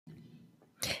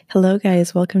Hello,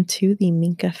 guys. Welcome to the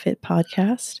Minka Fit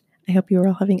podcast. I hope you are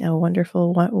all having a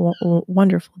wonderful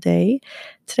day.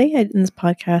 Today, in this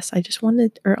podcast, I just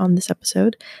wanted, or on this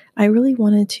episode, I really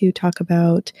wanted to talk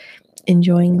about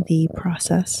enjoying the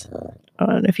process. I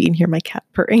don't know if you can hear my cat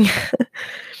purring.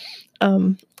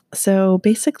 um, so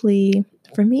basically,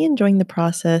 for me, enjoying the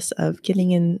process of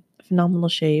getting in phenomenal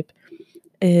shape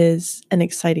is an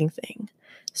exciting thing.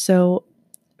 So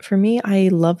for me, I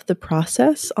love the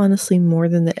process, honestly, more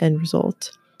than the end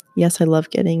result. Yes, I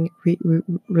love getting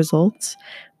results,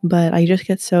 but I just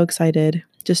get so excited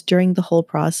just during the whole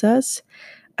process.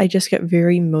 I just get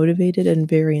very motivated and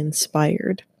very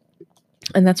inspired.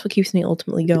 And that's what keeps me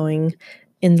ultimately going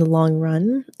in the long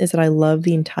run, is that I love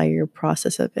the entire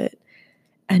process of it.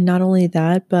 And not only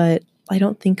that, but I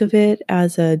don't think of it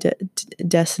as a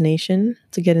destination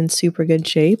to get in super good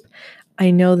shape. I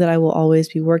know that I will always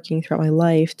be working throughout my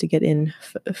life to get in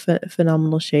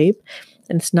phenomenal shape,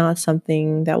 and it's not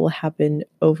something that will happen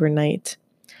overnight.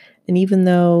 And even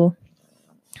though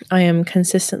I am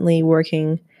consistently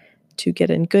working to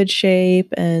get in good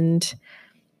shape and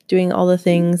doing all the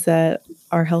things that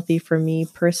are healthy for me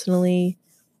personally,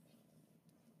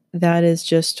 that is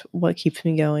just what keeps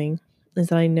me going, is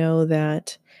that I know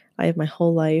that I have my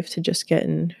whole life to just get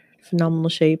in phenomenal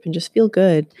shape and just feel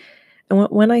good. And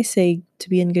when I say to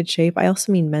be in good shape, I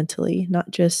also mean mentally,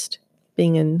 not just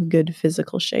being in good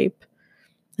physical shape.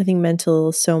 I think mental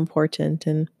is so important.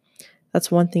 And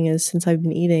that's one thing, is since I've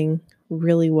been eating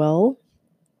really well,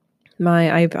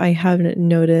 I haven't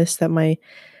noticed that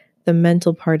the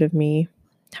mental part of me,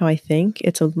 how I think,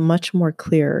 it's a much more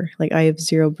clear. Like, I have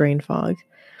zero brain fog.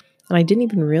 And I didn't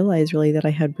even realize really that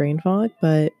I had brain fog,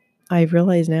 but I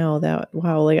realize now that,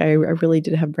 wow, like I really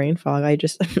did have brain fog. I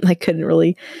just I couldn't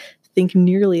really think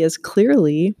nearly as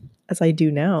clearly as I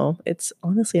do now. It's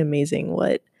honestly amazing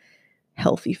what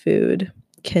healthy food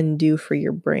can do for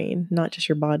your brain, not just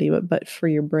your body, but for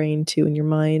your brain too, and your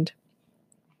mind.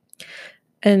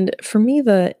 And for me,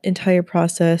 the entire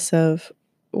process of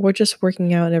we're just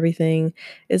working out and everything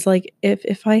is like,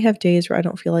 if I have days where I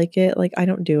don't feel like it, like I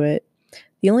don't do it.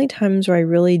 The only times where I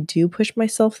really do push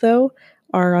myself though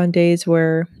are on days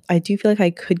where I do feel like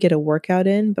I could get a workout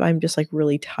in, but I'm just like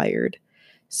really tired.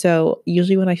 So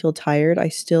usually when I feel tired, I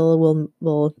still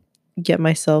will get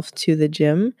myself to the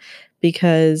gym,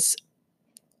 because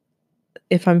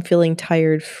if I'm feeling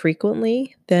tired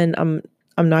frequently, then I'm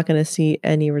not going to see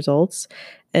any results.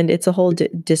 And it's a whole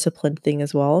discipline thing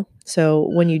as well. So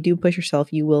when you do push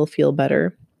yourself, you will feel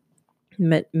better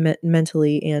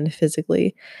mentally and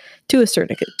physically, to a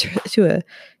certain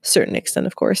extent,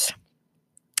 of course.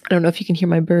 I don't know if you can hear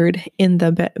my bird in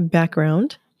the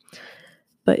background,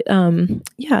 but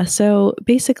yeah. So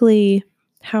basically,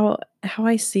 how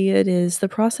I see it is the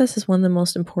process is one of the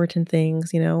most important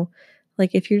things.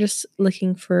 Like if you're just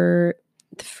looking for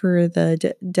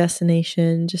the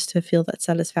destination, just to feel that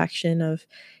satisfaction of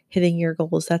hitting your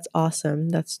goals, that's awesome.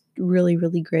 That's really,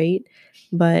 really great.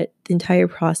 But the entire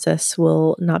process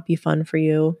will not be fun for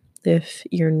you if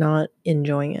you're not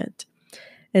enjoying it.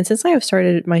 And since I have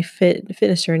started my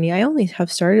fitness journey, I only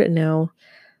have started it now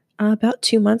about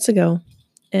 2 months ago.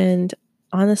 And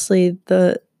honestly,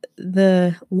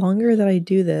 the longer that I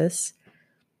do this,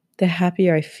 the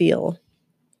happier I feel.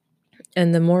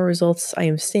 And the more results I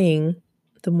am seeing,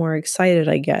 the more excited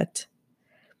I get.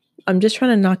 I'm just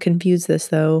trying to not confuse this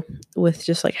though with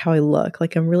just like how I look.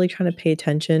 Like, I'm really trying to pay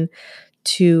attention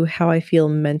to how I feel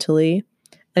mentally.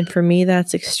 And for me,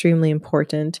 that's extremely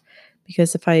important,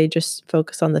 because if I just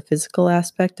focus on the physical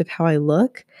aspect of how I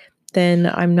look,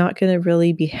 then I'm not going to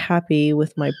really be happy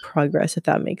with my progress, if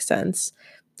that makes sense.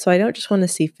 So I don't just want to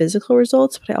see physical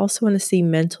results, but I also want to see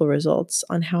mental results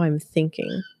on how I'm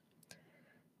thinking.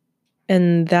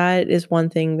 And that is one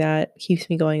thing that keeps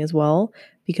me going as well,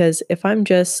 because if I'm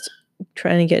just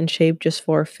trying to get in shape just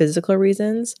for physical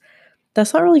reasons,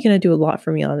 that's not really going to do a lot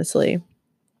for me, honestly.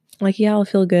 Like, yeah, I'll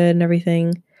feel good and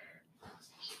everything,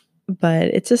 but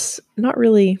it's just not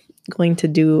really going to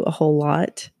do a whole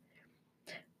lot.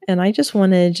 And I just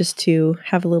wanted just to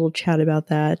have a little chat about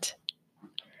that.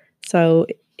 So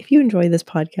if you enjoy this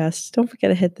podcast, don't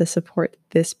forget to hit the support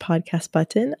this podcast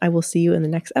button. I will see you in the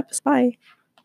next episode. Bye.